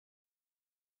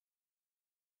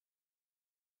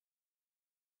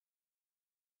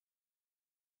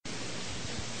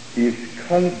is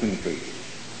concentrated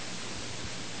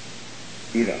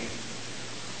in us.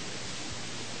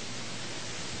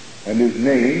 And his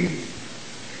name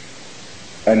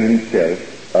and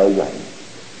himself are one.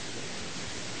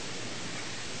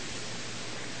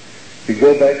 We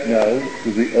go back now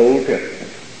to the Old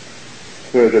Testament,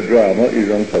 where the drama is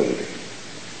unfolding.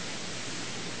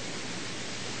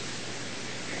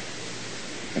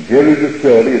 And here is the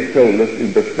story is told us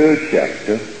in the 3rd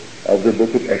chapter of the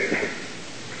book of Exodus.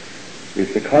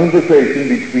 It's a conversation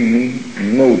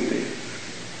between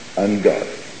Moses and God.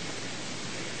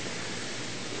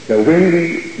 Now, when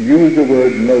we use the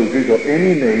word Moses or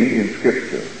any name in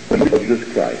Scripture for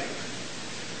Jesus Christ,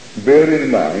 bear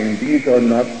in mind these are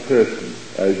not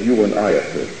persons as you and I are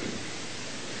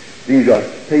persons. These are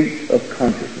states of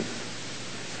consciousness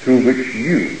through which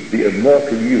you, the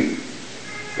immortal you,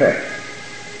 pass.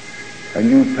 And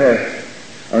you pass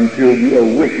until you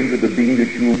awaken to the being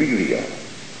that you really are.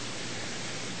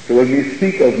 So when we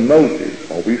speak of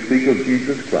Moses, or we speak of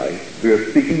Jesus Christ, we are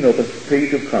speaking of a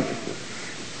state of consciousness.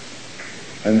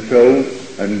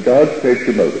 And God said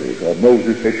to Moses, or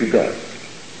Moses said to God,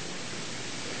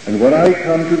 and when I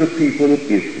come to the people of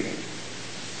Israel,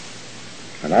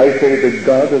 and I say, the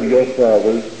God of your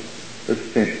fathers has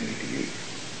sent me to you,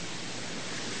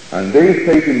 and they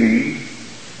say to me,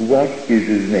 what is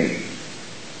his name?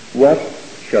 What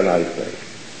shall I say?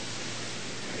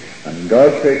 And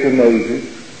God said to Moses,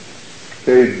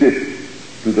 say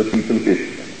this to the people of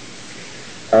Israel,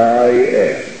 I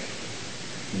am.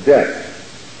 That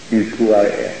is who I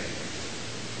am.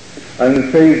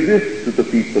 And say this to the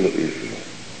people of Israel,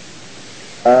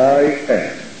 I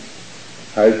am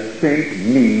has sent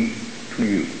me to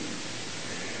you.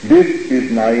 This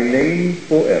is my name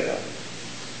forever,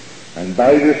 and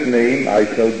by this name I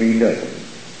shall be known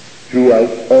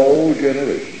throughout all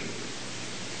generations.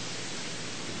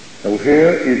 Now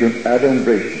here is an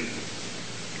adumbration.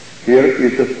 Here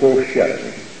is a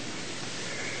foreshadowing.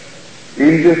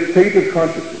 In this state of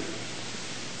consciousness,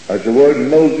 as the word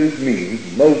Moses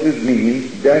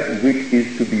means that which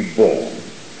is to be born.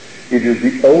 It is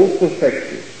the old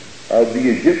perfection of the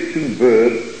Egyptian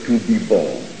verb to be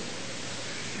born.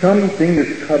 Something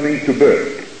is coming to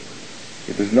birth.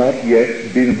 It has not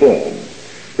yet been born.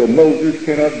 So Moses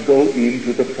cannot go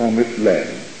into the promised land,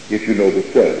 if you know the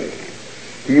story.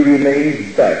 He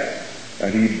remains back,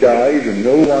 and he dies, and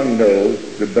no one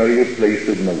knows the burial place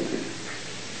of Moses.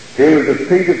 Here is a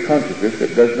state of consciousness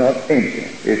that does not enter.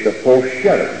 It's a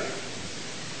foreshadowing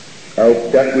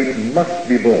of that which must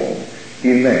be born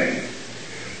in man.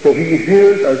 So he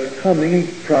hears us coming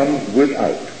from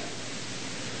without.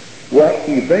 What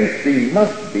eventually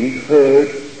must be heard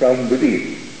from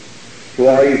within. So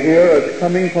I hear us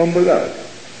coming from without,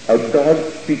 a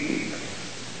God speaking.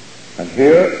 And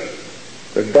here,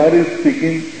 the God is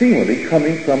speaking seemingly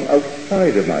coming from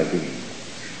outside of my being.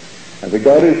 And the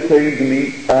God is saying to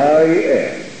me, I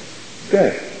am.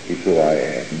 That is who I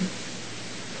am.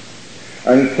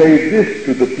 And say this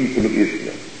to the people of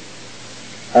Israel,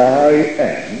 I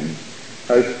am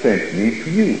has sent me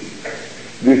to you.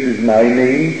 This is my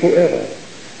name forever,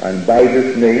 and by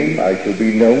this name I shall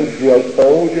be known throughout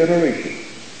all generations.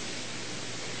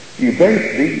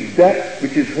 Eventually, that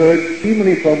which is heard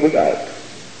seemingly from without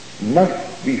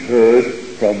must be heard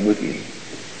from within.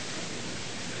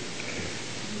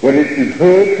 When it is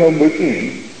heard from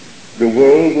within, the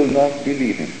world will not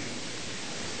believe him.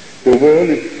 The world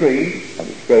is trained, on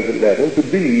its present level, to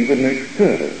believe in an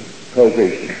external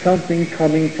causation, something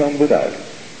coming from without,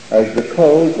 as the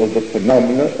cause of the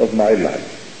phenomena of my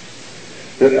life.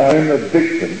 That I am a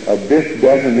victim of this,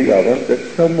 that, and the other,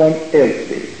 that someone else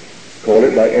did. Call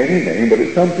it by any name, but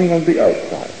it's something on the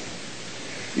outside.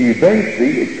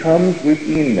 Eventually, it comes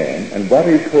within man, and what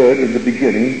is heard in the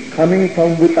beginning, coming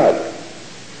from without,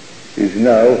 is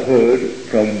now heard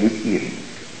from within.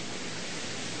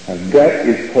 And that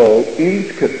is called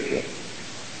in Scripture,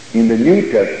 in the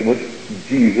New Testament,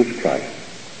 Jesus Christ.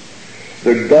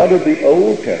 The God of the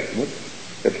Old Testament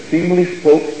that seemingly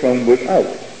spoke from without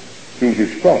through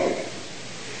his prophets,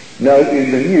 now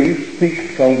in the New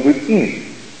speaks from within,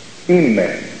 in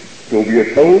man. So we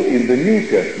are told in the New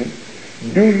Testament,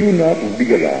 do you not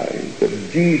realize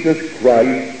that Jesus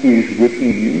Christ is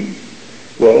within you?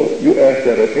 Well, you ask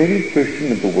that of any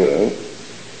Christian in the world,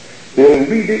 they'll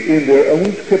read it in their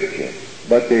own Scripture,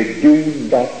 but they do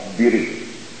not believe.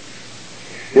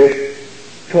 They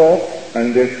talk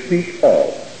and they speak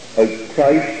of as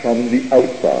Christ from the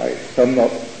outside,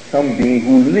 some being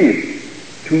who lived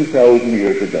 2,000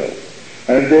 years ago.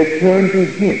 And they turn to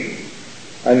him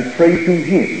and pray to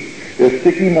him. They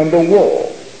stick him on the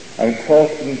wall and cross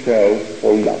themselves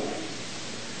for love.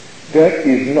 That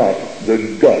is not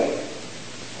the God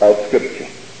of Scripture.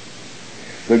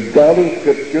 The God of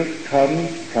Scripture comes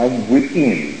from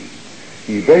within.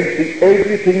 Eventually,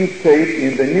 everything said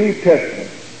in the New Testament,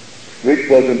 which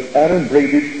was an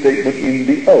adumbrated statement in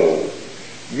the Old,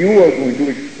 you are going to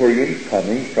experience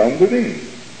coming from within.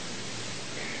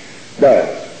 Now,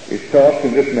 it talks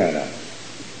in this manner.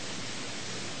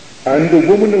 And the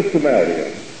woman of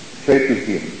Samaria said to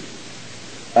him,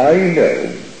 I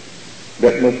know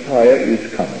that Messiah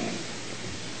is coming,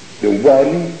 the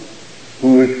one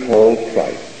who is called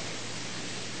Christ.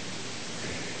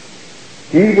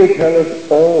 He will tell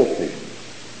us all things.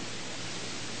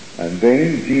 And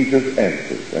then Jesus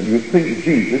answers. And you think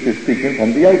Jesus is speaking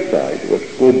from the outside.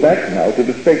 Let's go back now to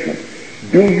the statement.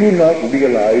 Do you not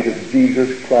realize that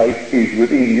Jesus Christ is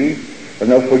within you? And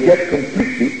now forget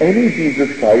completely any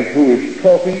Jesus Christ who is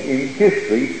talking in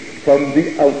history from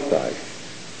the outside.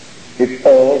 It's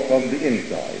all from the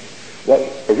inside. What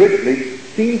originally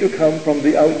seemed to come from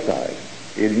the outside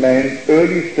in man's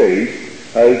early stage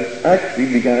has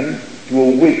actually begun to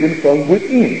awaken from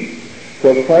within.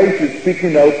 So Christ is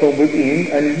speaking out from within,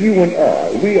 and you and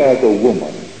I, we are the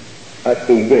woman at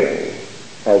the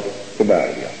well of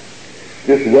Samaria.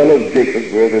 This well of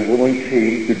Jacob where the woman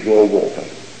came to draw water.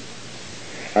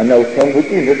 And now from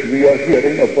within us we are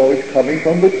hearing a voice coming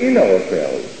from within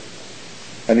ourselves.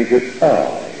 And it is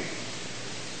I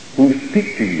who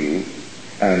speak to you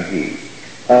am he.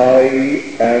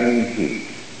 I am he.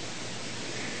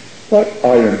 What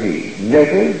I am he?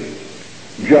 Neville,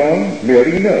 John,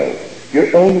 Mary, no.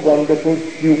 Your own wonderful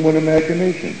human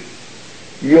imagination.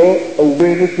 Your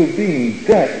awareness of being,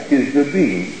 that is the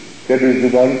being that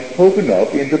is the one spoken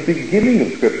of in the beginning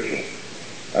of Scripture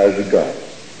as God.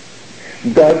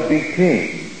 God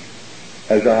became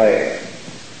as I am,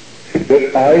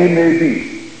 that I may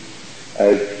be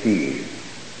as he is.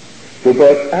 So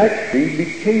God actually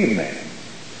became man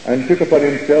and took upon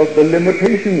himself the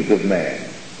limitations of man.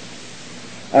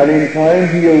 And in time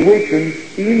he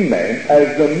awakens in man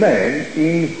as the man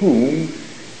in whom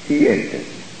he entered.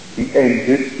 He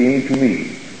entered into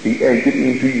me. He entered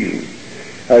into you.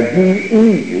 And he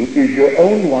in you is your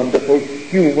own wonderful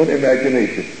human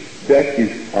imagination. That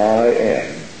is I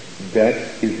am. That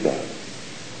is God.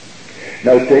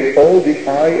 Now take all the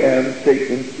I am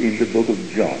statements in the book of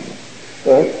John,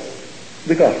 or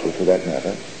the Gospel for that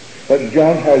matter, but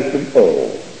John has them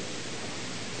all.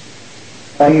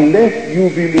 Unless you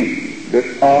believe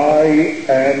that I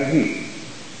am he,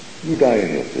 you die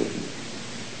in your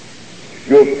sins.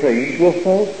 You're praying to a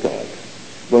false God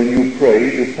when you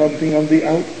pray to something on the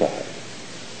outside.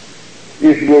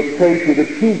 If you pray to the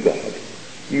true God,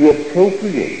 you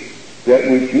appropriate that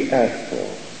which you ask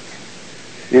for.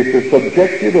 It's a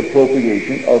subjective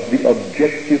appropriation of the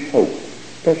objective hope.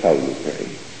 That's how you pray.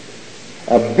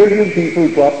 1 billion people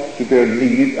drop to their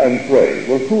knees and pray.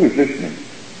 Well, who is listening?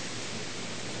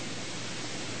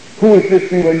 Who is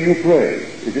listening when you pray?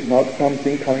 Is it not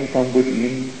something coming from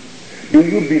within? Do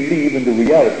you believe in the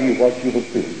reality of what you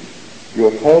assume? You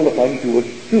are called upon to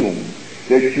assume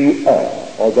that you are,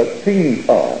 or that things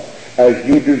are, as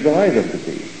you desire them to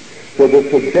be. So the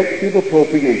subjective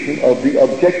appropriation of the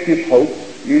objective hope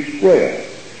is prayer.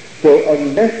 So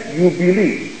unless you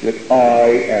believe that I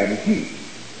am he,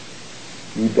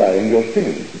 you die in your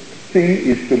sins. Sin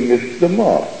is to miss the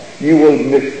mark. You will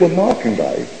miss the mark in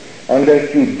life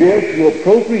unless you dare to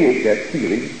appropriate that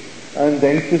feeling and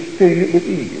then sustain it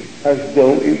within you as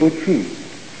though it were true.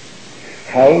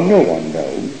 How no one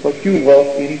knows, but you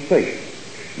walk in faith.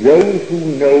 Those who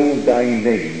know thy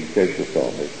name, says the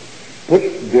psalmist,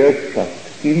 put their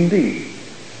trust in thee.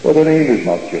 For the name is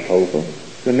not Jehovah,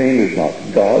 the name is not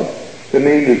God, the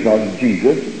name is not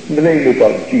Jesus, the name is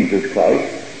not Jesus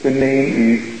Christ, the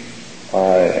name is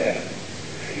I am.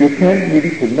 You can't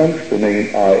really pronounce the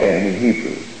name I am in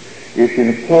Hebrew. It's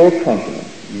in 4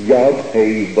 consonants, Yod,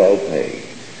 He, Vav, He.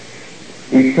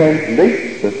 We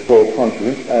translate the 4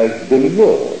 consonants as the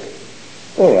Lord.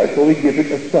 All right, so we give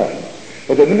it a sound.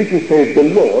 But the minute you say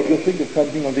the Lord, you think of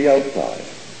something on the outside.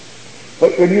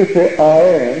 But when you say I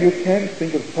am, you can't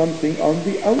think of something on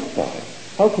the outside.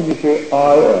 How can you say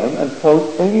I am and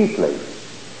quote any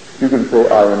place? You can say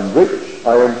I am rich,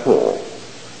 I am poor.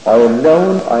 I am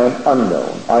known, I am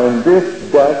unknown. I am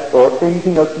this, that, or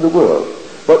anything else in the world.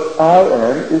 But I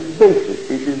am is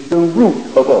basic. It is the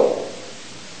root of all.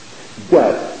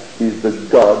 That is the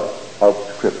God of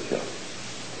Scripture.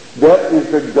 That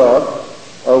is the God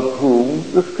of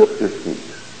whom the Scripture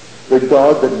speaks. The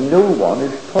God that no one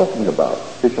is talking about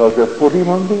because they put him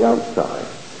on the outside.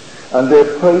 And they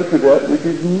pray to that which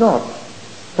is not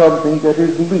something that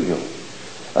is real.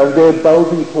 And they bow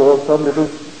before some little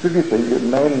silly thing that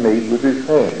man made with his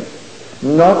hands,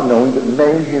 not knowing that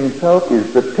man himself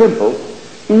is the temple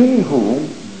in whom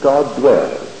God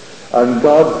dwells. And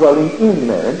God dwelling in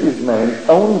man is man's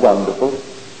own wonderful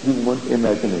human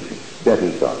imagination. That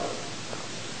is God.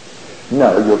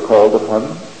 Now you're called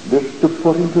upon this to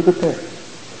put into the test.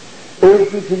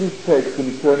 Everything said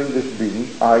concerning this being,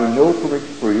 I know from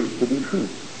experience to be true.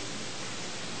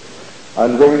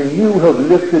 And when you have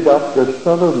lifted up the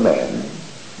Son of Man,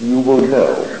 you will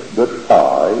know that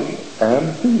I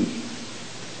am He.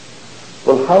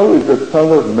 Well, how is the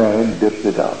Son of Man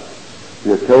lifted up?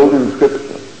 We are told in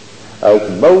Scripture,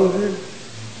 as Moses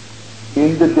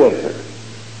in the desert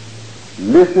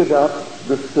lifted up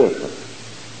the serpent,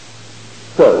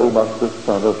 so must the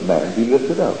Son of Man be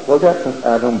lifted up. Well, that's an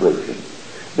adumbration.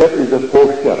 That is a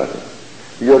foreshadowing.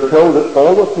 You are told that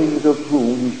all the things of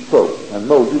whom he spoke, and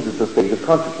Moses is the state of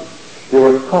consciousness, they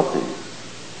were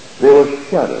copies, they were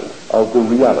shadows of the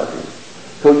reality.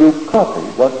 So you copy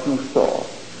what you saw.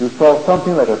 You saw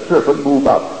something like a serpent move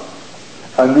up,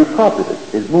 and you copied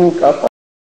it. It moved up,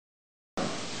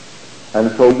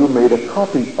 and so you made a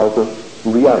copy of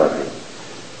the reality.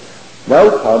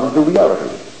 Now comes the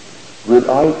reality.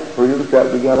 Will I experience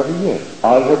that reality? Yes.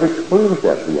 I have experienced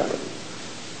that reality.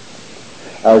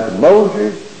 As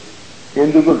Moses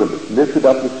in the wilderness lifted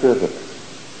up the serpent,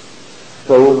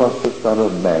 so must the Son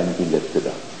of Man be lifted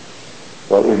up.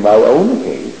 Well, in my own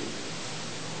case,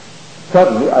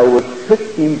 suddenly I was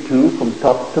tricked into from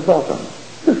top to bottom.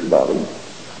 This body,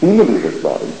 seemingly this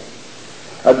body,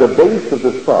 at the base of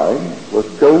the spine was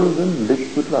golden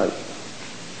liquid light.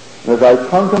 And as I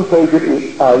contemplated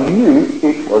it, I knew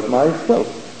it was myself.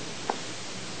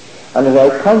 And as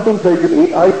I contemplated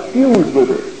it, I fused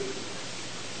with it.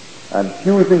 And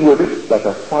fusing with it like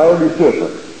a fiery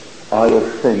serpent, I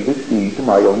ascended into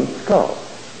my own skull.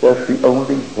 That's the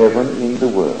only heaven in the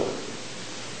world.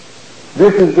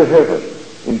 This is the heaven,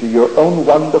 into your own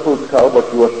wonderful skull,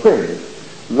 but you ascend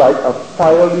like a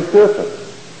fiery serpent.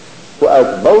 So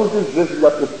as Moses lifted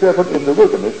up the serpent in the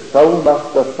wilderness, so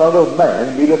must the Son of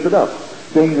Man be lifted up.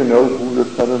 Then you know who the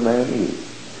Son of Man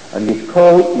is. And he's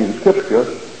called in Scripture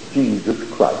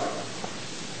Jesus Christ.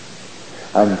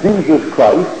 And Jesus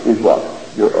Christ is what?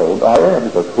 Your own I am.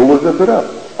 Because who was lifted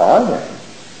up? I am.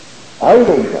 I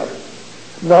went up.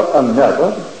 Not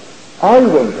another. I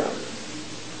went up.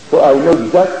 So I know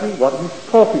exactly what he's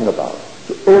talking about.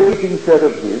 So everything said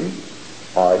of him,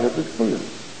 I have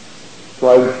experienced. So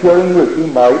I'm sharing with you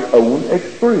my own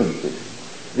experiences.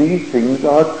 These things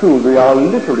are true. They are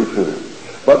literally true.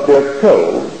 But they're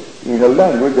told in a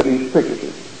language that is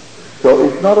figurative. So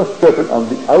it's not a serpent on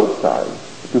the outside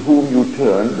to whom you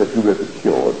turn that you have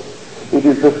secured. It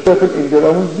is the serpent in your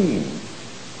own being.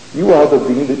 You are the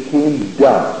being that came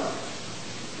down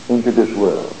into this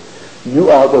world. You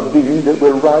are the being that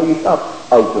will rise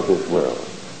up out of this world.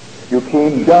 You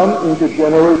came down into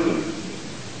generations,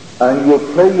 and you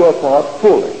will play your part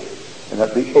fully. And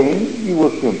at the end, you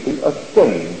will simply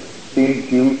ascend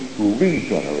into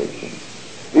regeneration.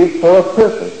 It's for a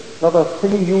purpose, not a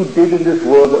thing you did in this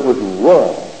world that was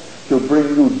wrong to bring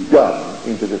you down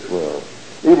into this world.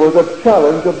 It was a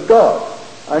challenge of God,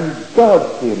 and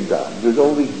God came down. There's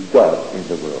only God in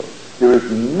the world. There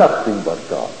is nothing but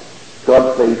God.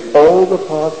 God plays all the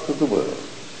parts of the world.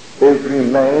 Every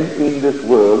man in this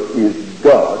world is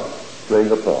God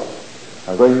playing a part.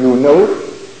 And when you know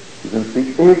it, you can see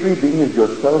every being is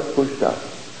yourself pushed out.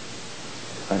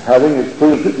 And having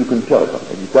experienced it, you can tell them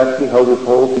exactly how this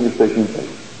whole thing is taking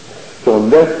place. So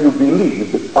unless you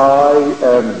believe that I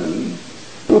am He,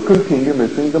 you'll continue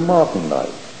missing the mark in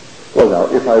life. Well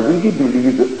now, if I really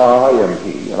believe that I am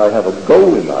He, and I have a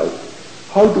goal in life,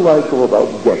 how do I go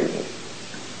about getting it?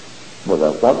 Well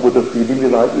now, what would the feeling be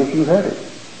like if you had it?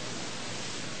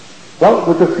 What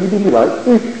would the feeling be like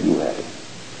if you had it?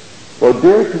 Well,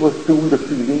 dare to assume the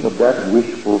feeling of that wish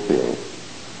fulfilled.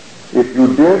 If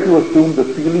you dare to assume the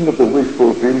feeling of the wish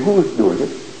fulfilled, who is doing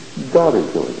it? God is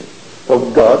doing it.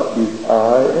 So God is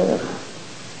I am.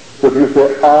 So if you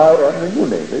say I am, and you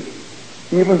name it,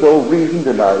 even though reason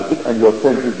denies it and your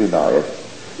senses deny it,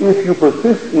 if you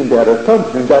persist in that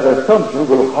assumption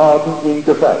will harden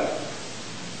into fact.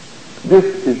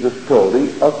 This is the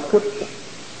story of Scripture.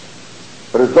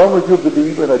 But as long as you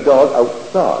believe in a God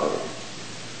outside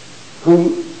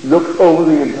who looks over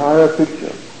the entire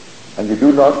picture, and you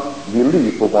do not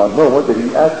believe for one moment that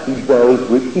He actually dwells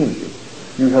within you,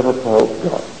 you have a false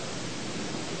God.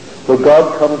 So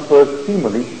God comes first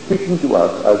seemingly speaking to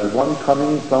us as one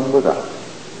coming from without.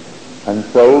 And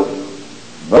so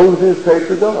Moses said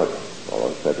to God,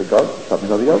 or said to God,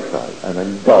 something on the outside. And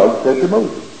then God said to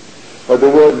Moses. But the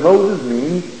word Moses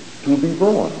means to be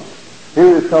born.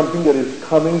 Here is something that is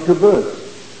coming to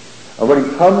birth. And when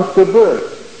he comes to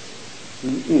birth,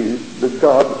 he is the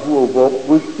God who will walk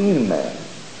within man.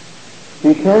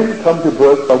 He can't come to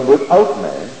birth from without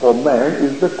man, for man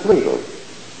is the cradle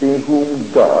in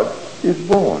whom God is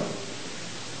born.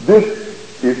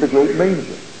 This is the great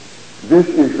manger. This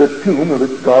is the tomb in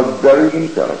which God buried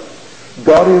himself.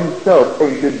 God himself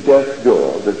entered death's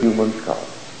door, the human skull,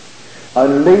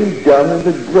 and laid down in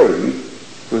the grave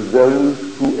for those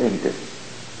who entered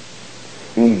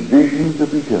in visions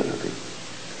of eternity.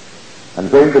 And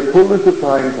when the fullness of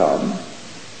time comes,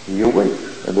 he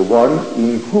awakes, and the one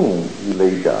in whom he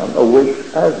lay down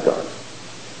awakes as God.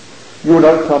 You are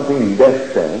not something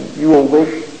less than. You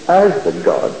awake as the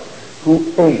God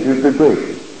who entered the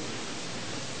grave.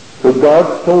 So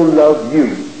God so loved you,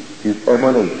 his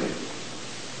emanation,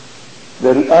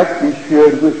 that he actually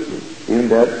shared with you in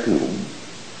that tomb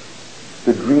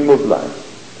the dream of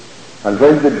life. And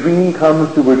when the dream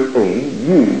comes to its end,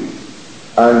 you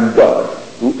and God,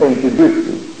 who entered with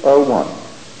you, are one.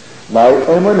 My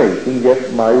emanation,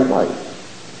 yet my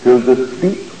wife, till the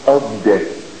sleep of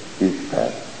death is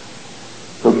past.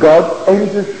 So God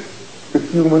enters the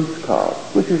human skull,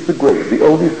 which is the grave, the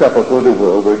only sepulchre in the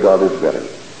world where God is buried.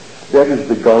 That is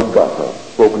the Golgotha,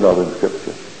 spoken of in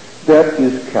Scripture. That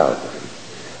is Calvary.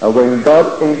 And when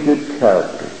God entered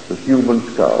Calvary, the human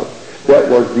skull, that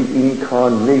was the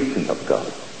incarnation of God.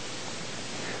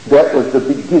 That was the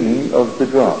beginning of the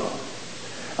drama.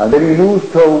 And then he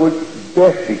moves towards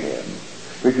Bethlehem,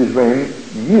 which is when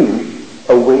you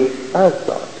awake as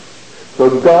God.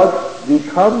 So God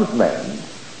becomes man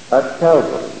at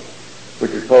Calvary,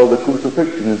 which is called the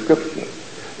crucifixion in Scripture,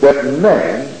 that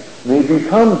man may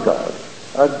become God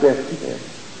at Bethlehem.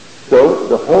 So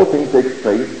the whole thing takes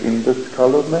place in the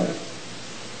skull of man.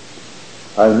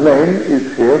 And man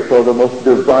is here for the most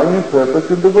divine purpose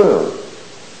in the world,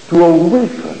 to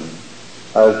awaken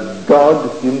as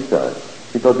God himself,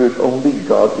 because there is only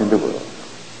God in the world.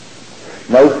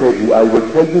 Now said he, I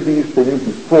will tell you these things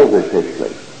before they take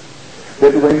place,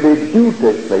 that when they do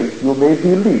take place, you may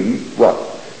believe what?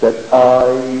 That I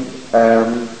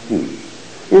am he.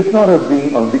 It's not a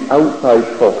being on the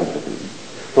outside talking to me.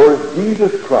 For if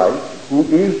Jesus Christ, who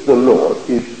is the Lord,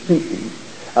 is speaking,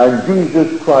 and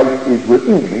Jesus Christ is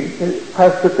within me, it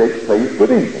has to take place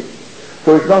within me.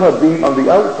 So it's not a being on the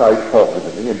outside talking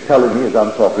to me and telling me as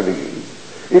I'm talking to you.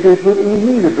 It is within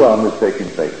me the drama is taking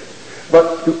place.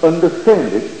 But to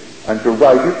understand it and to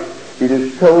write it, it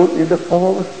is told in the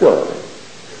form of a story.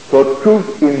 For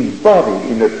truth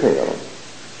embodied in a tale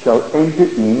shall enter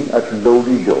in at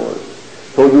lowly doors.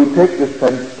 So you take this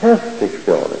fantastic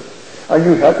story, and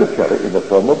you have to tell it in the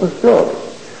form of a story.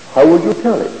 How would you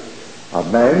tell it? A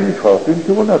man talking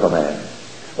to another man,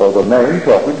 or the man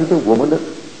talking to the woman at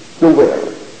the well.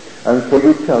 And so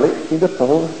you tell it in the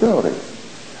form of a story.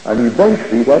 And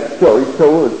eventually that story,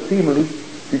 told seemingly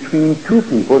between two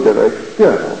people that are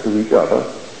external to each other,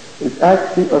 is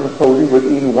actually unfolding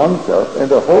within oneself, and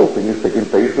the whole thing is taking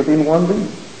place within one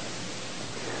being.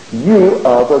 You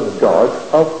are the God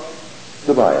of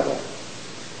the Bible.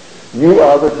 You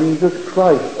are the Jesus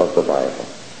Christ of the Bible.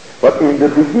 But in the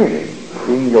beginning,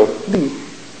 in your sleep,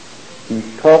 he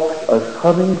talks as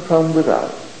coming from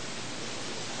without.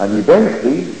 And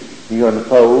eventually, he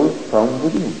unfolds from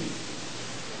within.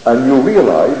 And you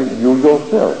realize that you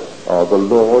yourself are the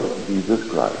Lord Jesus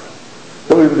Christ.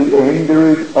 So in the end, there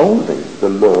is only the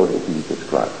Lord Jesus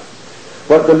Christ.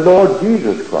 But the Lord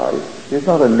Jesus Christ is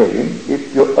not a name.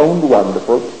 It's your own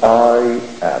wonderful I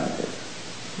am.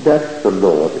 That's the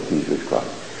Lord Jesus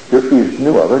Christ. There is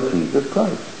no other Jesus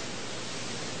Christ.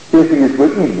 If he is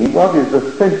within me, what is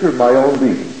the center of my own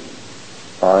being?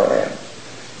 I am.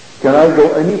 Can I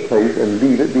go any place and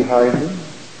leave it behind me?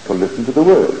 To listen to the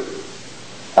word.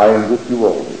 I am with you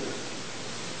always.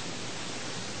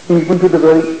 Even to the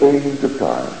very end of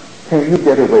time. Can you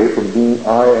get away from being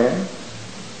I am?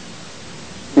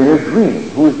 In a dream,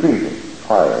 who is dreaming?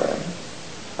 I am.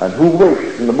 And who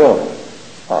wakes in the morning?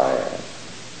 I am.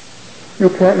 You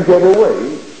can't get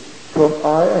away from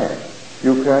I am.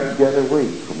 You can't get away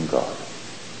from God.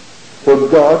 So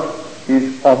God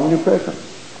is omnipresent.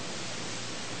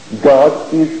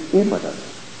 God is immanent.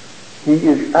 He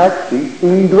is actually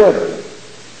indwelling.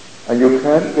 And you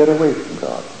can't get away from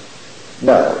God.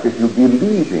 Now, if you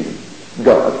believe in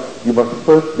God, you must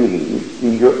first believe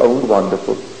in your own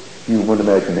wonderful human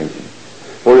imagination.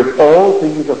 For if all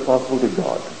things are possible to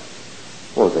God,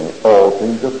 well then all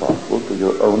things are possible to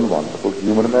your own wonderful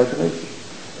human imagination.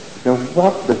 Now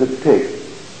what does it take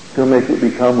to make it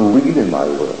become real in my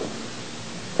world?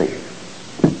 Faith.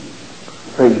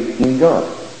 Faith in God.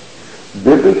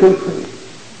 Biblical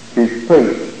faith is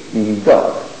faith in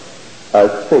God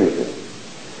as Savior.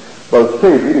 Well,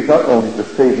 Savior is not only to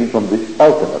save me from the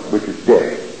ultimate, which is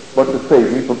death, but to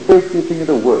save me from everything in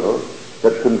the world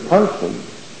that confronts me,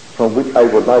 from which I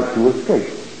would like to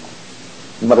escape.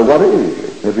 No matter what it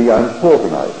is, maybe I'm poor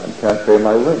tonight and can't pay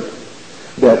my rent.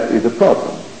 That is a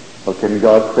problem. Well, can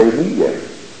God save me? Yes.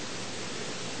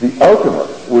 The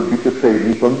ultimate would be to save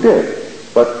me from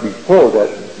death. But before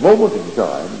that moment in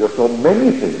time, there are so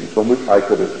many things from which I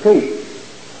could escape.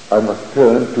 I must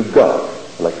turn to God.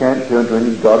 Well, I can't turn to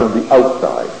any God on the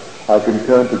outside. I can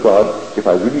turn to God, if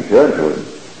I really turn to him,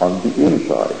 on the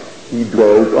inside. He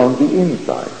dwells on the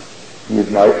inside. He is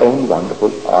my own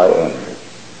wonderful I am.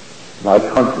 My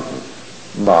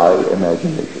consciousness, my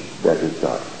imagination. That is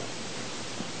God.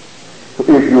 So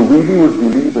if you really would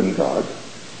believe in God,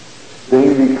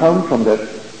 then we come from that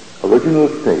original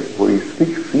state where he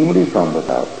speaks seemingly from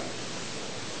without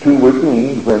to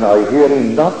within, when I hear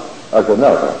him not as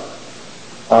another,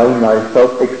 I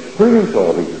myself experience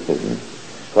all these things,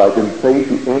 so I can say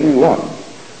to anyone,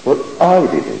 what I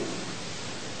did it.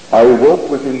 I woke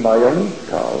within my own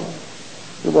skull.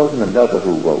 There wasn't another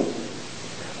who woke.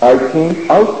 I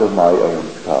came out of my own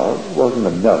skull. There wasn't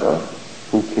another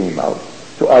who came out.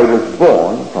 So I was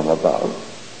born from above,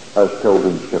 as told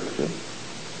in Scripture.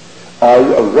 I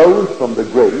arose from the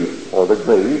grave, or the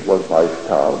grave was my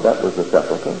skull. That was the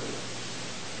sepulchre.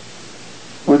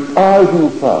 It was I who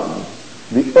found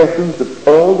the essence of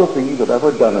all the things that I've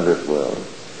ever done in this world.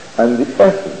 And the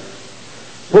essence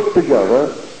put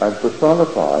together and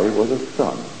personified was a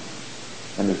son.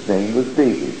 And his name was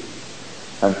David.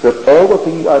 And so all the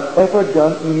things I've ever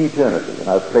done in eternity, and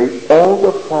I've played all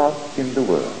the parts in the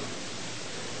world.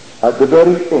 At the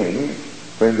very end,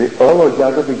 when they all are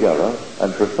gathered together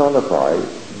and personified,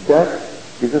 that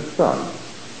is a son.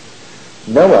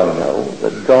 Now I know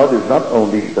that God is not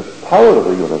only the power of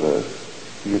the universe,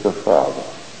 he is a father,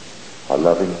 a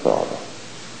loving father.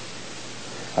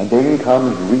 And then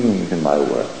comes dreams in my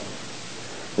world.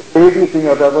 Everything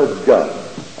I've ever done,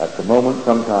 at the moment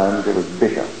sometimes it was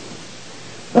bitter.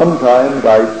 Sometimes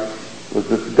I was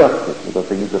disgusted with the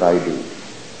things that I do.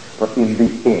 But in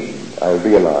the end, I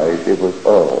realized it was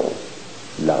all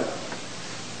love.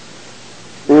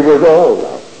 It was all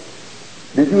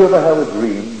love. Did you ever have a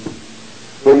dream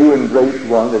where you embraced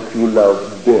one that you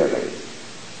loved dearly?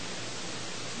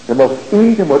 The most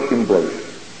intimate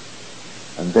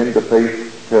embrace. And then the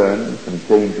face turns and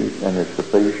changes, and it's the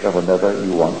face of another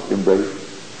you once embraced.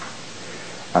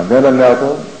 And then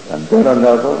another, and then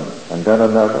another, and then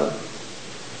another.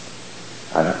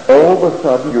 And all of a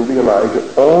sudden you realize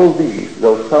that all these,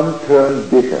 though some turn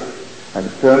bitter, and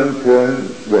some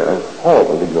turn, well,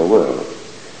 horrible in your world,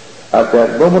 at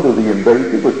that moment of the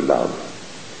embrace it was love.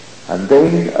 And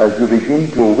then as you begin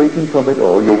to awaken from it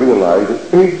all, you realize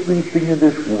that everything in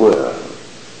this world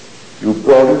you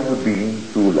brought into being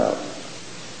through love.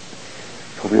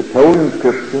 So we are told in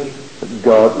Scripture that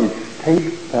God is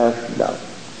steadfast love.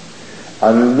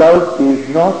 And love is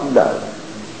not love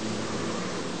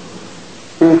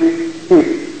if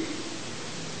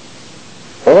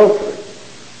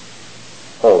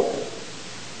altered.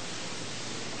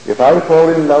 If I fall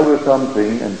in love with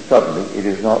something and suddenly it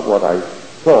is not what I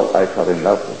thought I fell in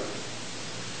love with,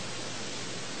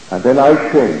 and then I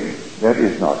change, that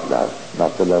is not love,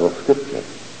 not the love of Scripture.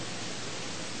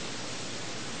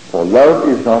 For love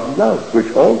is not love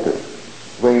which alters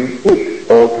when its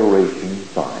alteration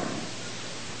finds.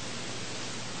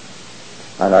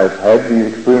 And I've had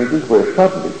these experiences where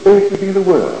suddenly everything in the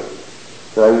world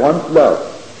that I once loved,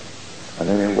 and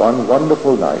then in one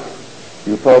wonderful night,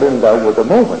 you fall in love with the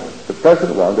moment, the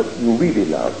present one that you really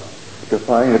love, to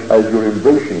find that as you're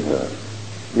embracing her,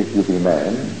 if you be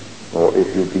man, or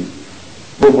if you be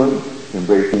woman,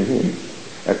 embracing him,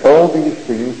 and all these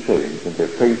things change, and their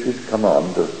faces come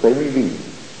on the same being,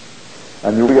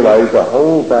 and you realize the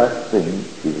whole vast thing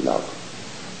is love.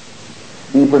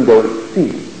 Even though it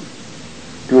seems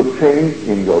to have changed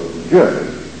in your journey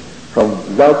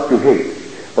from love to hate,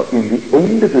 but in the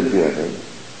end of the journey,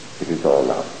 it is all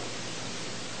love.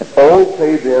 And all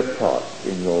play their part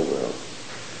in your world.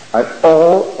 And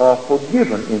all are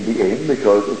forgiven in the end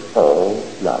because it's all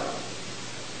love.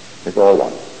 It's all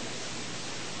one.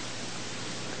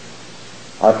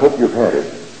 I hope you've had it.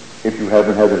 If you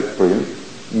haven't had that experience,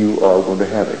 you are going to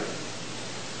have it.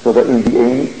 So that in the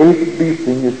end,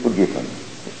 everything is forgiven.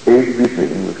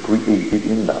 Everything was created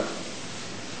in love.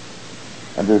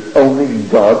 And there's only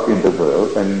God in the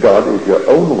world, and God is your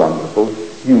own wonderful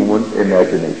human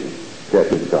imagination. That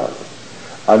is God.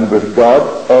 And with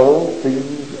God, all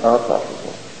things are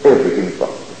possible. Everything is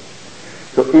possible.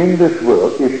 So in this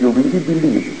world, if you really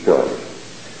believe the story,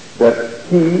 that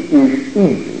He is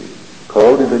in you,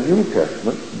 called in the New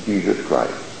Testament Jesus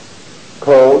Christ,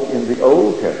 called in the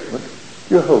Old Testament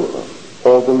Jehovah,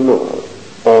 or the Lord,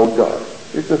 or God.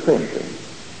 It's the same thing.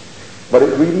 But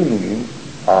it really means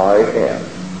I am.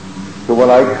 So when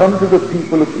I come to the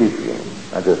people of Israel,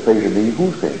 and they say to me,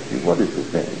 who sent you? What is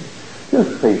his name?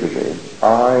 Just say to them,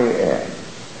 I am.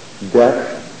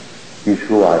 That is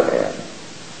who I am.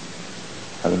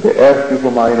 And when they ask you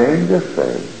for my name, just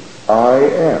say, I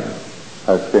am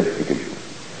has sent me to you.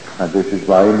 And this is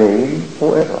my name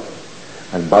forever.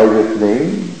 And by this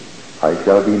name I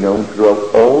shall be known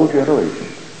throughout all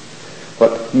generations.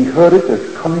 But he heard it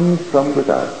as coming from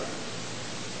without.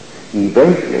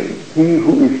 Eventually, he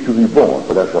who is to be born,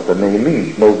 for that's what the name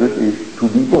means, Moses is to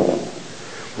be born.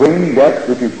 When that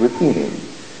which is within him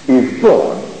is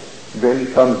born, then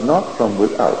it comes not from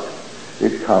without,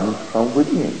 it comes from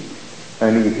within.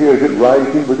 And he hears it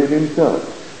rising within himself,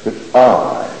 that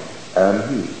I am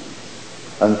he.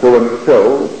 And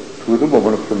so, to the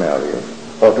woman of Samaria,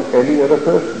 or to any other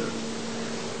person,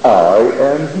 I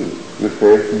am he. You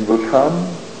say, he will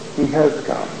come, he has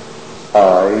come.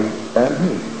 I am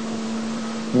he.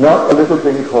 Not a little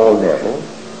thing called Neville.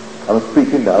 I'm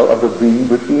speaking now of the being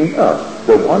within us,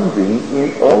 the one being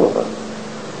in all of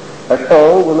us. And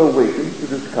all will awaken to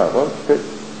discover that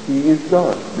he is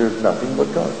God. There's nothing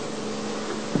but God.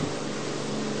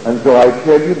 And so I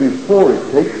tell you before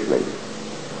it takes place,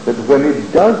 that when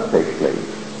it does take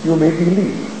place, you may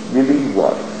believe. Believe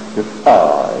what? That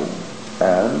I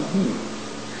am he.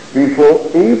 Before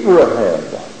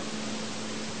Abraham died,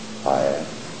 I am.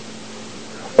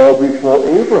 Or before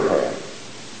Abraham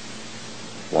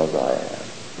was I am.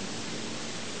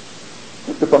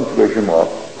 Put the punctuation mark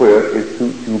where it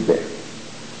suits you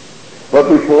best. But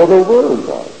before the world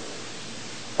was,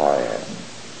 I am.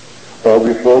 Or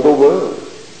before the world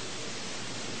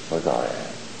was I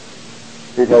am.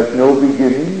 It has no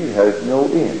beginning, it has no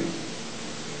end.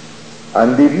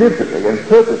 And deliberately and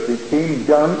purposely came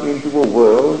down into a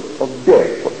world of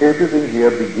death. For everything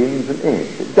here begins and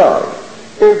ends. It dies.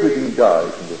 Everything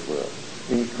dies in this world,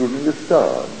 including the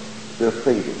stars. They're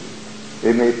fading.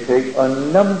 They may take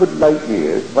unnumbered light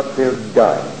years, but they're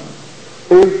dying.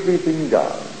 Everything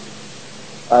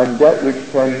dies. And that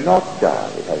which cannot die,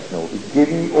 it has no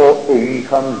beginning or end,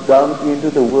 comes down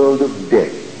into the world of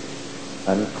death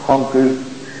and conquers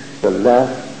the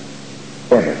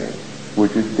last enemy,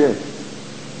 which is death.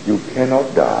 You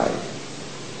cannot die,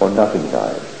 or nothing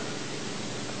dies.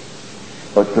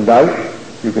 But tonight,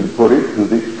 you can put it to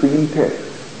the extreme test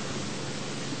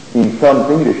in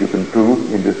something that you can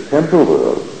prove in this temporal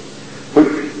world,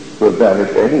 which will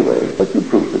vanish anyway, but you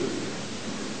prove it.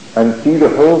 And see, the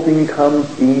whole thing comes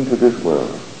into this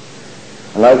world.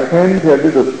 And I can tell you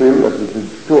the thrill that is in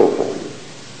store for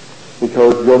you,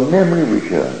 because your memory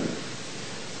returns,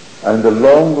 and the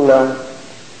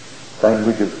long-last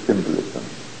language of symbolism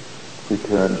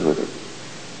returns with it.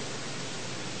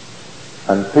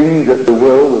 And things that the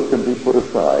world will simply put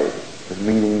aside as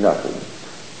meaning nothing,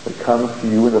 that comes to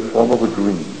you in the form of a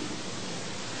dream,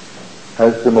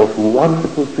 has the most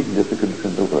wonderful significance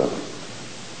in the world.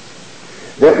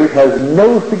 That which has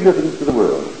no significance to the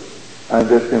world, and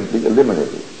they're simply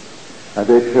eliminated. And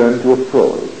they turn to a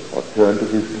Freud, or turn to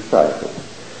his disciples,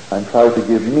 and try to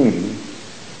give meaning,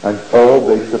 and all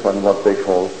based upon what they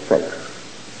call sex.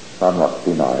 I'm not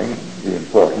denying the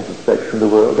importance of sex in the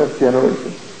world, that's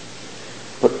generation.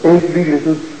 But every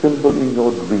little symbol in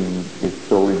your dream is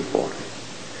so important.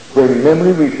 When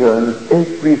memory returns,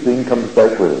 everything comes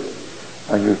back with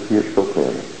it, and you see it so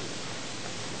clearly.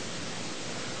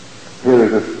 Here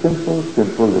is a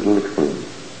simple little experience.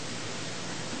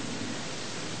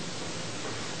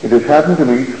 It has happened to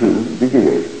me through the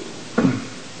years.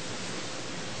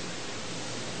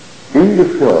 In the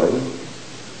story,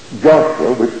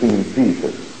 Joshua, which means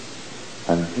Jesus,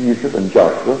 and Jesus and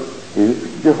Joshua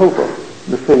is Jehovah.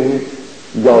 The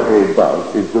same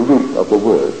Yahweh-Vav is the root of the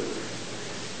word.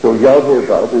 So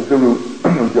Yahweh-Vav is the root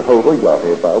of Jehovah,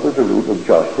 Yahweh-Vav is the root of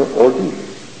Joshua or Jesus.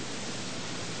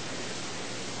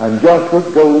 And Joshua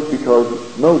goes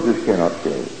because Moses cannot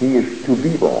go. He is to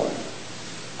be born.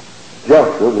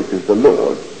 Joshua, which is the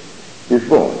Lord, is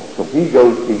born. So he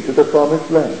goes into the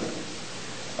promised land.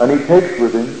 And he takes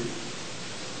with him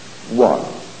one.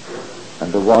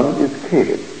 And the one is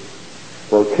Caleb.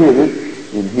 Well, Caleb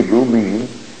in Hebrew means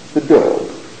the dog.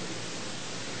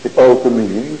 It also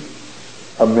means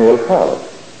a male harlot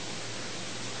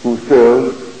who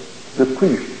serves the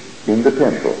priest in the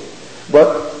temple.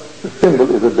 But the symbol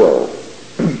is a dog.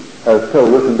 As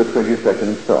told us in the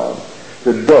 22nd Psalm,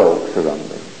 the dog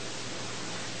surrounding.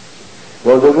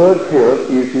 Well, the word here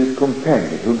is his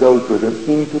companion who goes with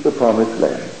him into the promised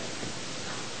land.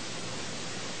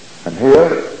 And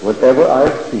here, whatever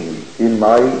I've seen in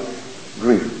my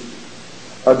dream,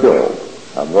 a dog,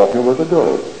 I'm walking with a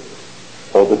dog,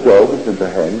 or the dog is in the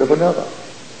hand of another.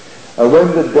 And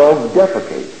when the dog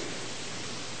defecates,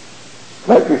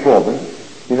 right before me,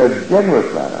 in a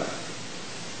generous manner,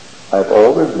 I've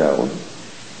always known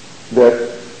that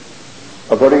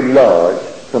a very large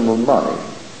sum of money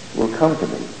will come to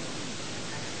me.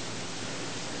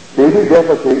 If it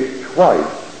defecates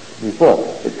twice before me,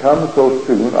 it comes so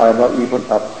soon I'm not even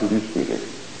up to receive it.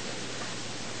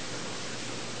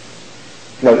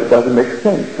 Now, it doesn't make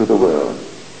sense to the world.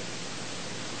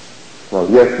 Well,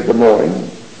 yesterday morning,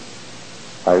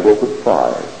 I woke at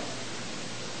 5.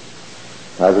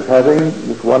 I was having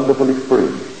this wonderful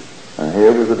experience, and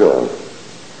here was a dog.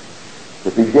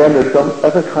 It began as some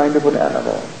other kind of an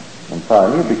animal, and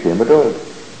finally it became a dog.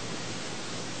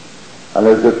 And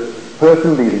as the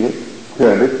person leading it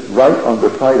turned it right on the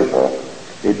sidewalk,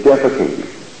 it defecated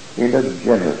in a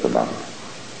generous amount.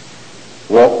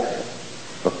 Walked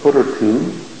a foot or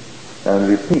two, and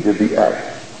repeated the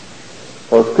act.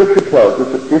 Well, Scripture tells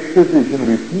us that if the vision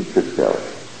repeats itself,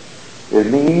 it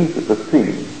means that the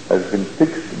thing has been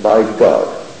fixed by God,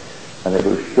 and it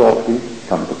will shortly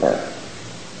come to pass.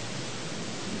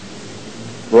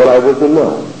 Well, I was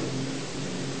alone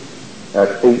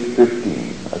at 8:15.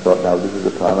 I thought, now this is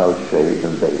the time I'll shave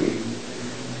and bathe.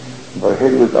 My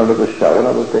head was under the shower, and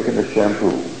I was taking the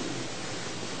shampoo.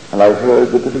 And I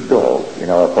heard that there's a dog in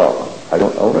our apartment. I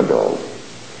don't own a dog,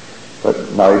 but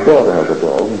my daughter has a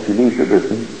dog, and she leaves it with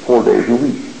me 4 days a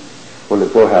week. Well,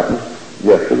 it so happens,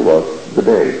 yesterday was the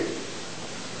day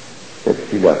that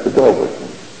she left the dog with me.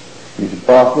 He's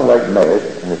barking like mad,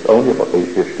 and it's only about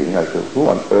 8:15. I said, who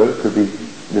on earth could be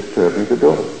disturbing the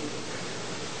dog?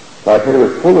 My head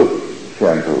was full of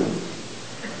shampoo,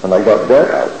 and I got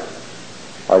that out.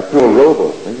 I threw a robe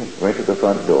open and went to the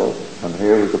front door, and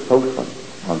here was the postman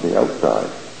on the outside.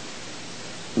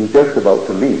 He was just about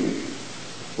to leave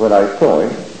when I saw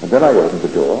him, and then I opened the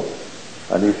door,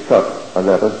 and he stuck a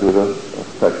letter through the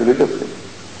special delivery.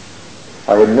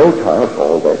 I had no time at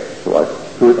all that, so I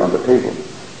threw it on the table,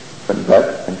 went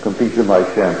back and completed my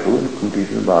shampoo and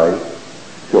completed my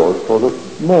chores for the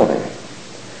morning.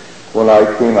 When I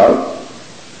came out,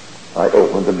 I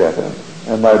opened the letter,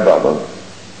 and my brother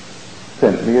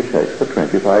sent me a check for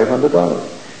 $2,500.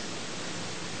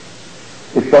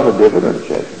 It's not a dividend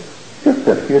check. Just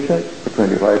sent me a check for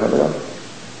 $2,500.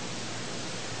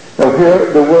 Now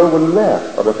here, the world will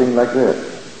laugh at a thing like this.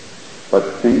 But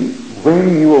see,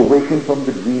 when you awaken from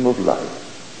the dream of life,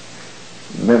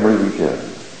 memory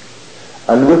returns.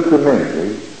 And with the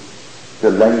memory,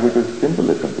 the language of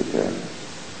symbolism returns.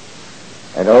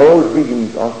 And all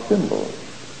dreams are symbols,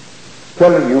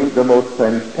 telling you the most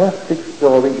fantastic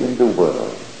story in the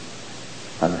world.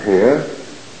 And here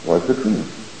was the dream.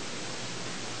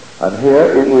 And here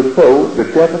it was so the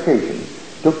defecation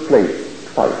took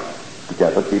place twice.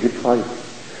 Defecated twice,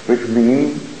 which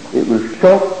means it will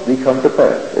shortly come to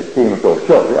pass. It came so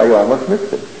shortly, I almost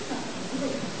missed it.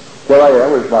 There I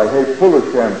am with my head full of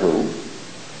shampoo,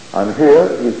 and here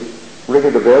is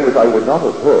ringing the bell, which I would not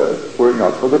have heard were it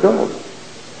not for the dog.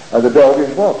 And the dog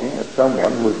is barking at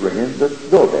someone who is ringing the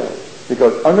doorbell,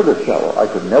 because under the shower I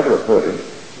could never have heard him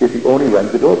if he only rang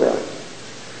the doorbell.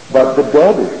 But the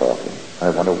dog is barking. I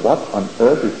wonder what on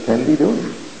earth is Candy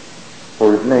doing?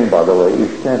 For his name, by the way,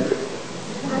 is Candy.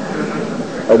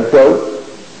 And so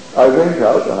I went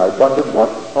out and I wondered, what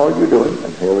are you doing?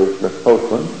 And here is the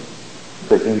postman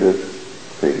taking this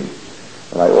thing.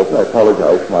 And I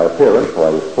apologized for my appearance, for I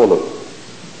was full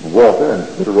of water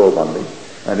and put a robe on me,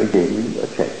 and he gave me a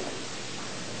check.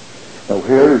 Now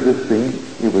here is this thing.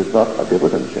 It was not a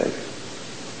dividend check.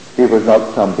 It was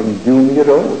not something due me at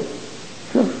all.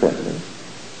 Just simply.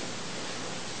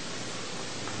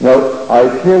 Now, I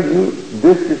tell you,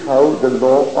 this is how the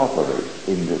law operates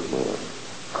in this world.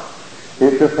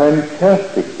 It's a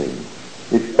fantastic thing.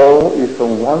 It all is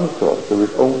from one source. There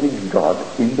is only God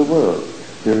in the world.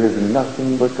 There is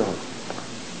nothing but God.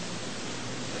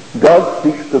 God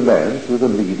speaks to man through the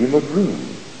medium of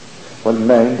dreams, but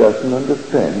man doesn't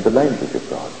understand the language of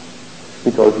God,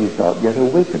 because he's not yet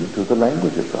awakened to the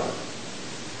language of God.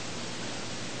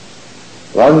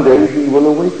 One day he will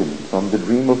awaken from the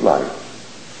dream of life,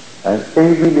 and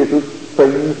every little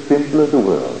thing, symbol of the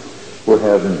world, will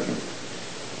have meaning.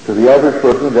 To the average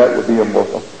person, that would be a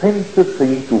most offensive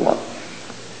thing to watch.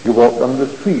 You walk down the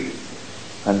street,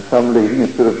 and some lady,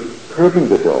 instead of curbing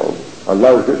the dog,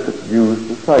 allows it to use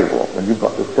the sidewalk, and you've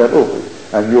got to step over it,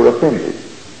 and you're offended.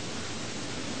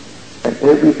 And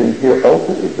everything here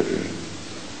also is a dream.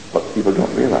 But people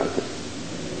don't realize it.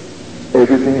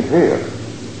 Everything here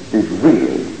is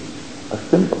really a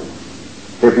symbol.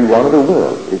 Every one of the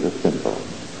world is a symbol.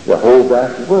 The whole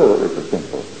vast world is a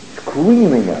symbol,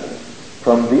 screaming at us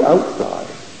from the outside.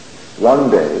 One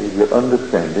day we'll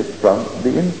understand it from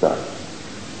the inside.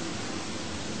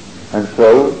 And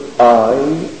so, I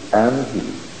am he.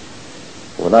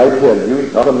 When I tell you,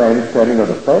 it's not a man standing on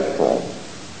a platform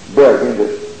bragging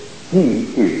that he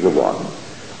is the one.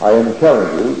 I am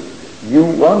telling you, you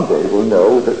one day will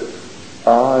know that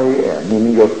I am,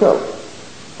 meaning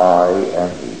yourself, I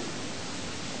am he.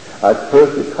 At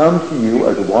first it comes to you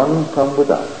as one from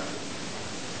without.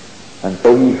 And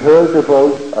so he heard the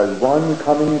voice as one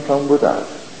coming from without,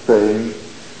 saying,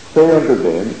 say unto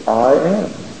them, I am,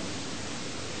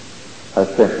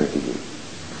 has sent me to you.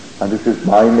 And this is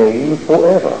my name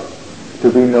forever,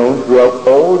 to be known throughout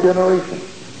all generations.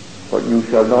 But you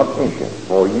shall not enter,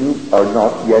 for you are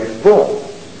not yet born.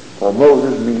 For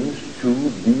Moses means to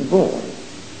be born.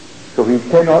 So he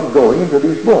cannot go in until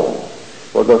he's born.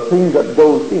 For the thing that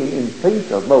goes in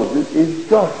place of Moses is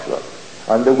Joshua.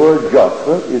 And the word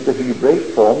Joshua is the Hebraic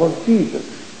form of Jesus.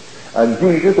 And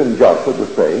Jesus and Joshua the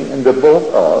same, and they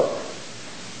both are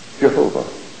Jehovah.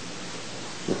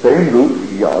 The same root,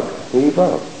 Yod, He,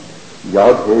 Vav.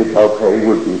 Yod, He, Vav, He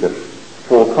would be the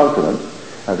four consonants,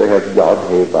 and they have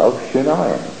Yod, He, Vav,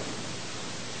 Shinayim.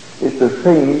 It's the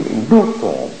same root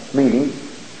form, meaning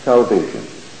salvation.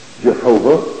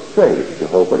 Jehovah saves.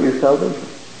 Jehovah is salvation.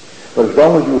 But as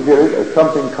long as you hear it as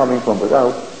something coming from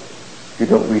without, you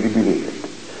don't really believe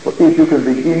it. But if you can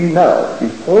begin now,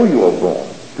 before you are born,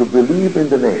 to believe in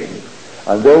the name,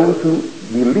 and those who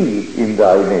believe in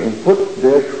thy name put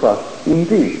their trust in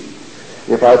thee.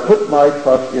 If I put my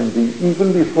trust in thee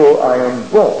even before I am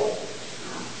born,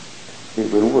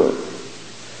 it will work.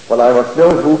 But I must know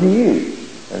who he is.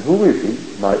 And who is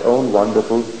he? My own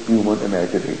wonderful human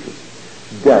imagination.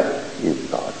 That is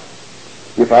God.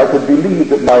 If I could believe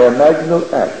that my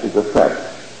imaginal act is a fact,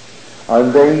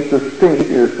 and then sustain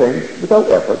it in a sense without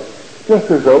effort,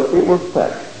 just as though it were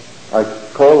fact. I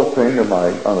called a friend of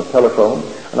mine on a telephone,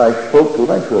 and I spoke to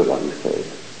him, I heard what he said.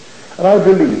 And I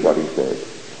believed what he said.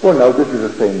 Well, now, this is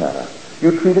the same matter.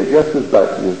 You treat it just as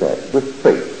lightly as that, with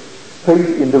faith.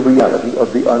 Faith in the reality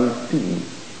of the unseen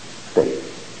state.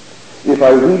 If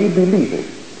I really believe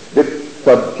it, that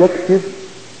subjective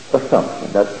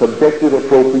assumption, that subjective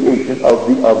appropriation of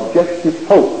the objective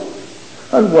hope,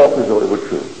 and walk as though it were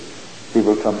true, it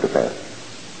will come to pass.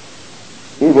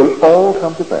 It will all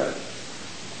come to pass.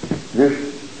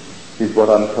 This is what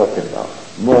I'm talking about.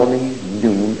 Morning,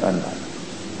 noon, and night.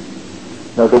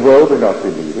 Now the world will not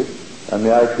believe it, and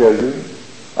may I tell you,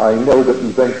 I know that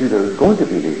eventually they're going to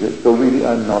believe it, so really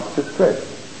I'm not distressed.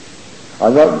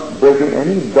 I'm not breaking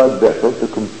any blood vessels to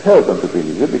compel them to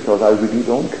believe it, because I really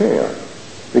don't care.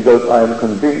 Because I am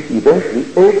convinced eventually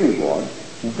everyone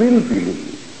will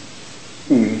believe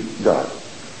in God.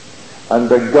 And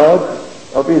the God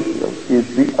of Israel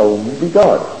is the only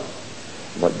God.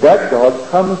 But that God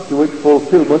comes to its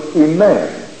fulfillment in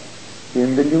man,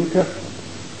 in the New Testament.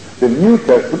 The New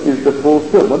Testament is the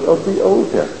fulfillment of the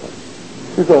Old Testament.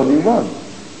 There's only one.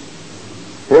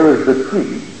 Here is the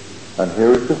tree, and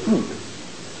here is the fruit.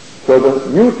 So the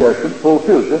New Testament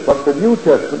fulfills it, but the New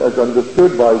Testament, as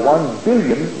understood by 1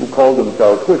 billion who call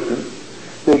themselves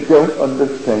Christians, they don't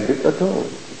understand it at all.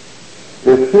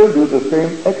 They still do the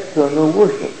same external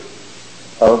worship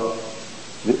of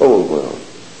the old world.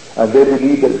 And they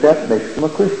believe that that makes them a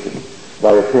Christian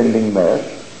by attending Mass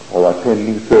or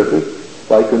attending service,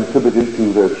 by contributing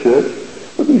to their church.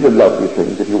 Well, these are lovely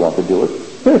things if you want to do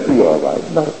it. Perfectly all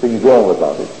right. Nothing wrong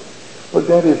about it. But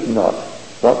that is not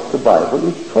what the Bible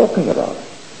is talking about.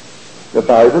 The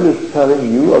Bible is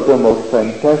telling you of the most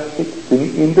fantastic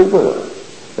thing in the world,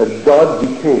 that God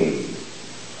became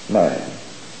man,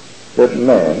 that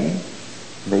man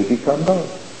may become God.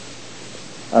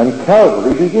 And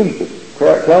Calvary begins it.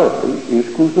 Calvary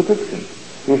is crucifixion.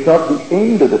 It's not the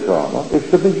end of the drama,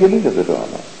 it's the beginning of the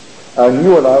drama. And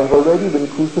you and I have already been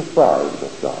crucified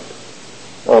with God.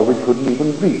 Or we couldn't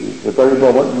even breathe. The very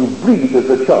moment you breathed as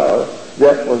a child,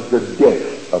 that was the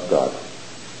death of God.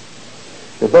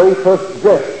 The very first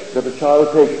breath that a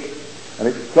child takes and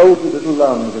explodes with little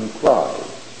lungs and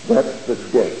cries, that's the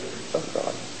death of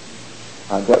God.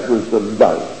 And that was the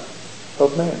life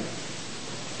of man.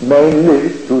 Man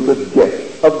lives through the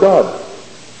death of God.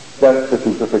 That's the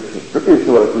crucifixion. There is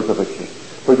no other crucifixion.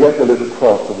 Forget the little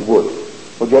cross of wood.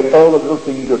 Forget all the little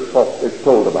things it's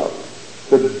told about.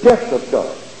 The death of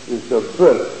God is the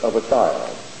birth of a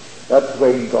child. That's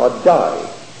when God died.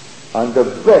 And the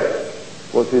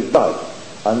breath was his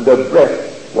life. And the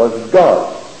breath was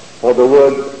God. For the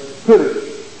word spirit.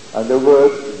 And the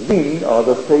word being are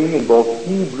the same in both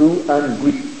Hebrew and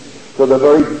Greek. So the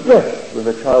very breath when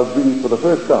the child breathed for the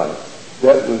first time,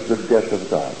 that was the death of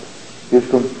God. His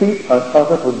complete and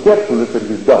utter forgetfulness of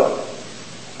his God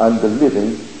and the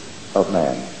living of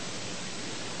man.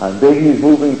 And then he's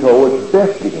moving towards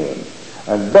Bethlehem.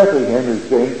 And Bethlehem is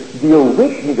then the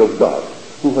awakening of God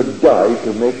who had died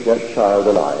to make that child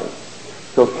alive.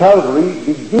 So Calvary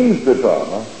begins the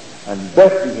drama, and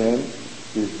Bethlehem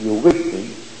is the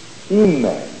awakening in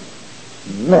man.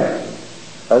 Man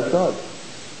as God.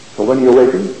 So when he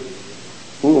awakens,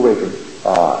 who awakens?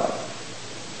 I.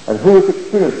 And who is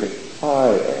experiencing? I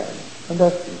am. And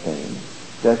that's the name.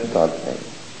 That's God's name.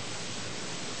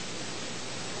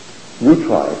 You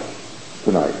try it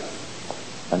tonight,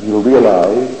 and you'll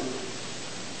realize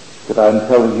that I'm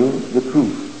telling you the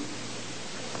truth.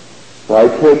 So I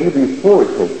tell you before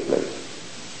it takes place,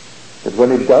 that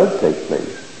when it does take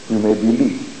place, you may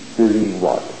believe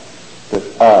what? That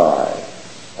I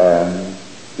am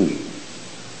He.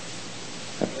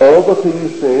 And all the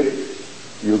things said,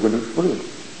 you're going to experience.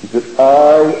 He said,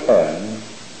 I am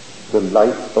the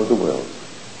light of the world.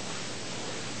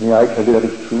 May I tell you that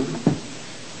is true?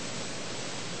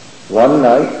 One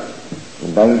night,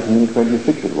 in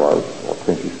 1926 it was, or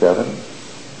 27,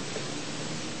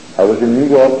 I was in New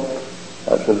York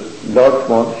at the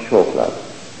Larchmont Shore Club.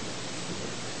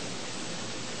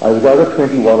 I was either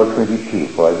 21 or 22,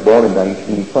 for I was born in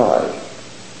 1905.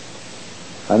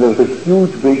 And there was a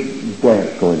huge big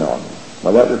dance going on.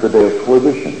 Well, that was the day of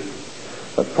Prohibition.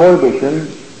 But Prohibition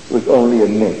was only a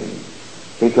name,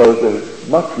 because there's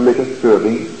much liquor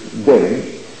serving then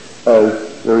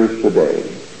as there is today.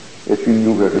 If you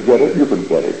knew where to get it, you could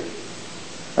get it.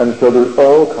 And so there's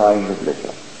all kinds of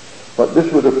liquor. But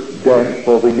this was a dance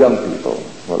for the young people.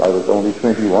 Well, I was only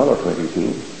 21 or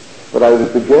 22, but I was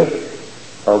the guest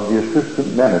of the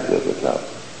assistant manager of the club.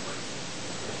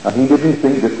 And he didn't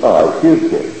think that I, his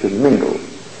guest, should mingle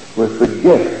with the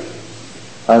guests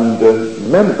and the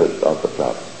members of the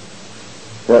club.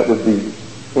 That would be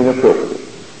inappropriate,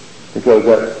 because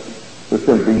that was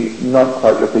simply not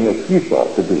quite the thing as he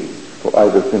thought to be. For I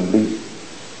was simply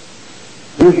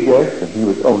his guest, and he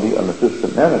was only an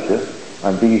assistant manager,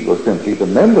 and these were simply the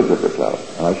members of the club,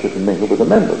 and I shouldn't mingle with the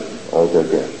members or their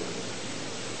guests.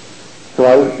 So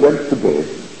I went to bed,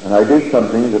 and I did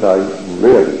something that I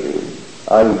rarely do.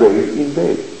 I read in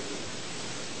bed.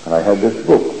 And I had this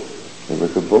book. It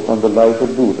was a book on the life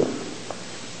of Buddha.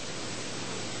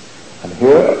 And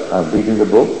here I'm reading the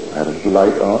book, I had a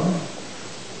light on,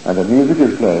 and the music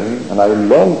is playing, and I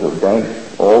longed to dance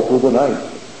all through the night,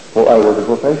 for I was a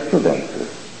professional dancer.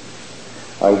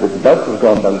 I would not have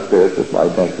gone downstairs with my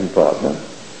dancing partner,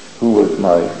 who was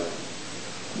my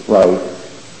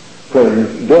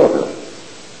friend's daughter,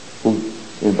 who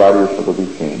in various sort of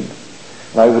weekends.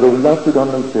 And I would have loved to go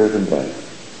downstairs and dance,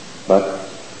 but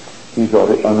he thought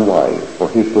it unwise for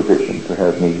his position to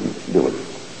have me do it.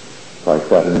 So I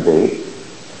sat in bed,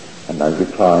 and I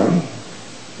reclined,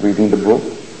 reading the book,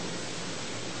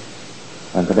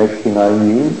 and the next thing I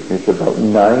knew, it's about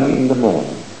 9 in the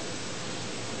morning.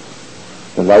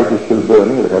 The light is still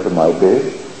burning at the head of my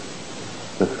bed.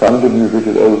 The sound of music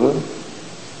is over.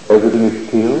 Everything is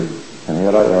still. And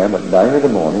here I am at 9 in the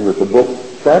morning with the book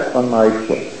sat on my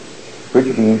chest,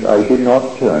 which means I did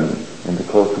not turn in the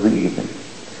course of the evening.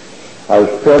 I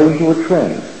fell into a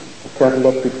trance, a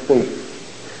cataleptic state.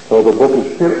 So the book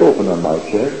is still open on my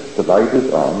chest, the light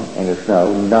is on, and it's now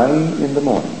 9 in the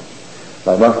morning.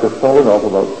 I must have fallen off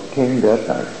about 10 that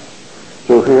night.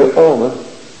 So here almost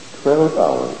 12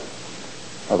 hours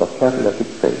of a cataleptic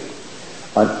state.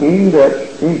 And in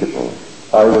that interval,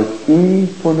 I was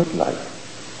infinite light.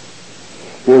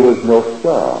 There was no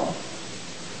star.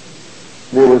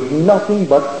 There was nothing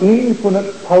but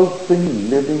infinite pulsing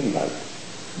living light.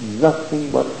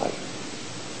 Nothing but light.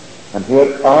 And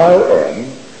here I am,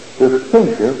 the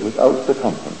center without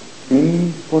circumference.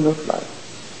 Infinite light.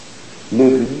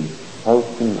 Living,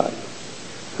 pulsing light.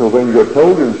 So when you're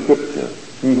told in Scripture,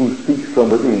 he who speaks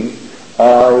from within,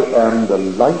 I am the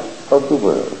light of the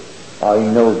world, I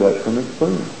know that from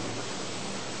experience.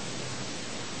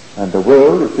 And the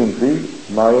world is simply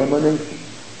my emanation.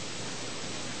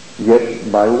 Yet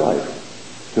my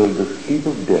life, till the sleep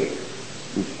of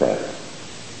death, is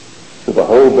past. So the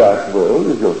whole vast world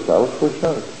is yourself for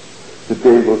self. The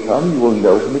day will come, you will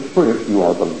know from experience, you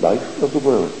are the light of the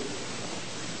world.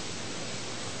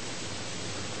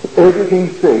 So everything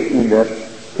said in that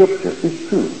Scripture is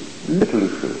true, literally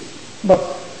true. But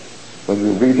when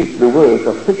you read it, the words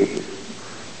are figurative.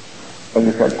 And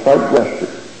you can't quite grasp it.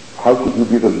 How could you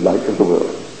be the light of the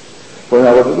world? When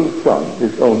our little sun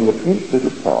is only a pink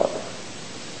little part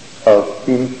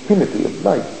infinity of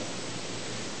light.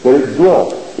 There is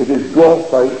dwarfed. It is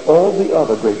dwarfed by all the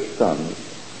other great suns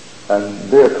and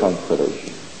their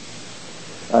constellations.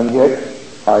 And yet,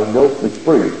 I know from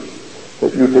experience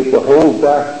that you take the whole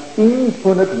vast,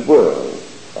 infinite world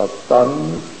of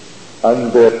suns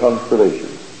and their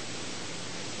constellations,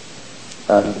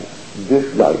 and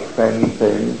this light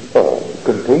transcends all,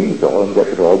 contains all, and gets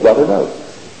it all blotted out.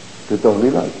 It's only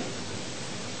light.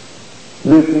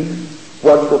 Living,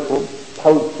 wonderful,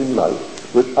 pulsing light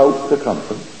without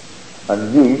circumference,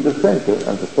 and you the center,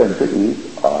 and the center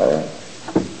is I am.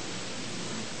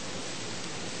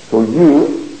 So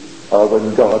you are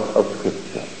the God of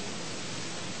Scripture.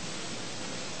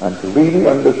 And to really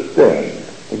understand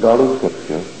the God of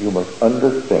Scripture, you must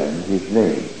understand His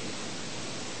name.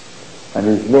 And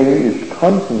His name is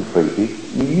concentrated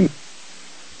in you.